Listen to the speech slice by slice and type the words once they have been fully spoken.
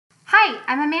Hi,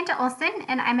 I'm Amanda Olson,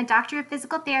 and I'm a doctor of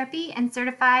physical therapy and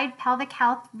certified pelvic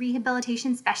health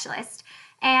rehabilitation specialist.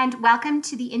 And welcome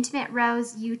to the Intimate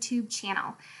Rose YouTube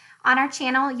channel. On our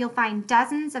channel, you'll find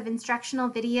dozens of instructional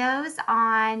videos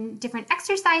on different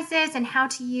exercises and how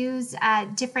to use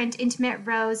different Intimate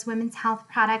Rose women's health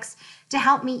products to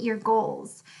help meet your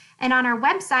goals. And on our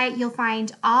website, you'll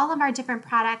find all of our different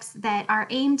products that are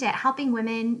aimed at helping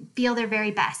women feel their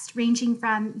very best, ranging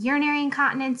from urinary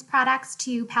incontinence products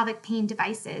to pelvic pain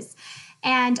devices.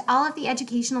 And all of the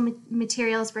educational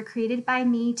materials were created by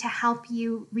me to help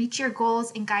you reach your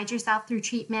goals and guide yourself through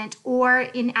treatment or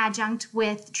in adjunct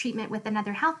with treatment with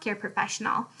another healthcare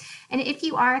professional. And if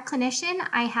you are a clinician,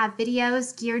 I have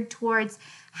videos geared towards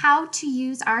how to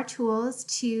use our tools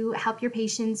to help your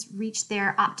patients reach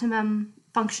their optimum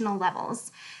functional levels.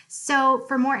 So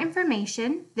for more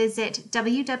information, visit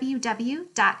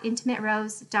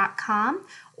www.intimaterose.com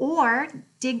or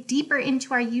dig deeper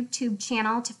into our YouTube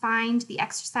channel to find the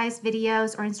exercise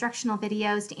videos or instructional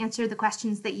videos to answer the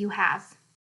questions that you have.